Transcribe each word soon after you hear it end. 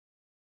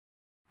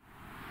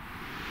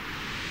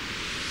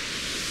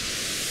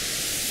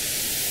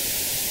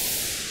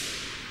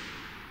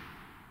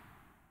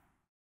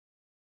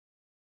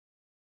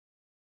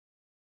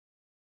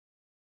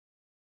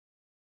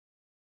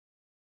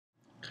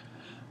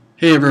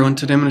Hey everyone,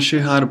 today I'm going to show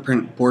you how to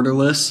print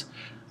Borderless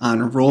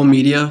on roll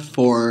media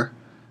for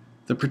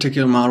the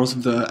particular models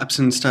of the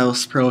Epson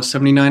Stylus Pro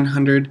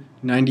 7900,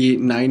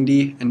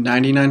 9890, and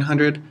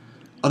 9900.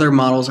 Other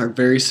models are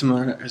very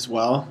similar as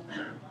well.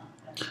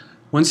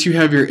 Once you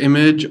have your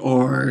image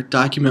or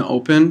document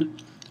open,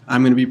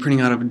 I'm going to be printing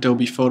out of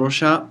Adobe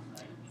Photoshop.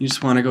 You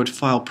just want to go to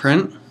File,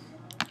 Print,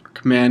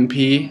 Command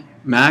P,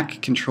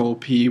 Mac, Control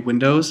P,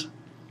 Windows.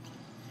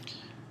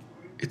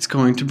 It's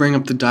going to bring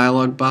up the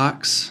dialog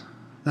box.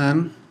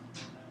 Then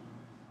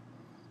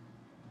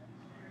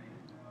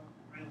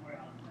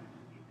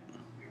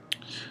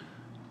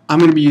I'm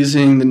going to be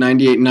using the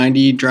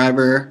 9890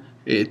 driver.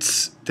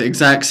 It's the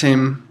exact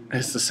same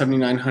as the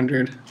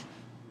 7900.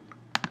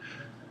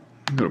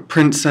 Go to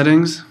Print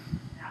Settings.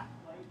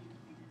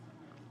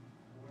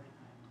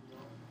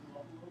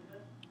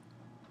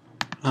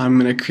 I'm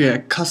going to create a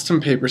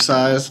custom paper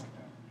size.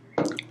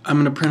 I'm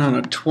going to print on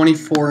a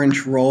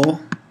 24-inch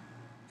roll.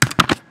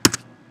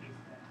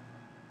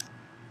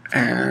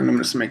 And I'm going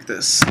to just make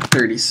this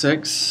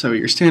 36, so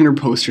your standard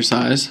poster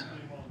size.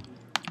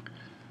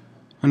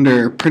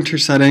 Under printer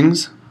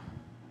settings,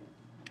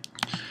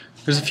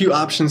 there's a few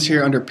options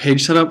here under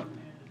page setup: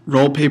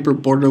 roll paper,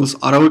 borderless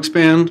auto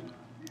expand,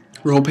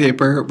 roll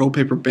paper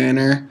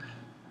banner,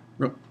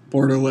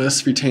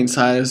 borderless retain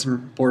size,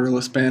 and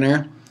borderless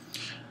banner.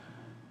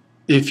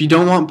 If you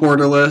don't want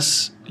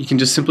borderless, you can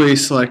just simply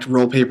select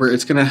roll paper.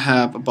 It's going to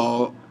have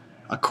about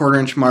a 1/4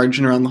 inch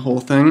margin around the whole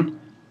thing.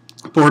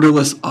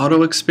 Borderless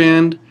auto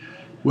expand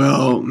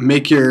will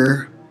make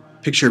your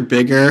picture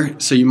bigger,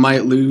 so you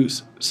might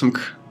lose some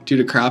due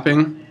to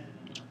cropping.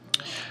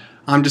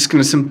 I'm just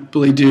going to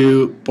simply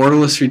do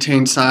borderless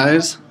retain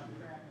size.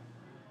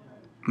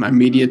 My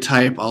media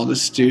type, I'll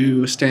just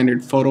do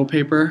standard photo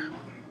paper.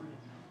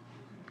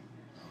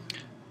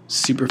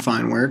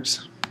 Superfine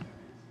works.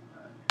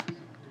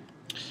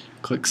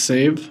 Click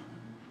Save.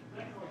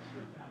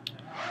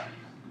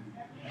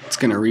 It's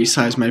going to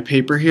resize my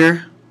paper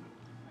here.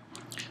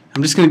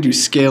 I'm just going to do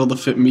scale to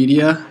fit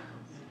media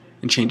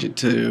and change it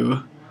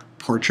to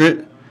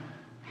portrait.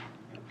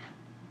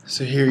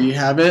 So here you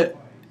have it.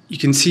 You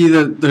can see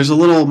that there's a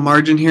little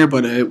margin here,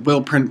 but it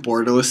will print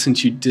borderless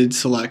since you did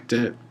select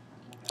it.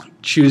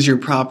 Choose your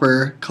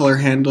proper color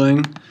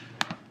handling.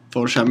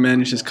 Photoshop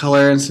manages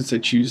color, and since I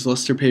choose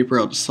luster paper,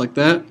 I'll just select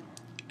that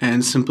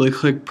and simply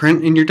click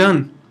print and you're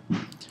done.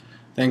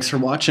 Thanks for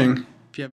watching.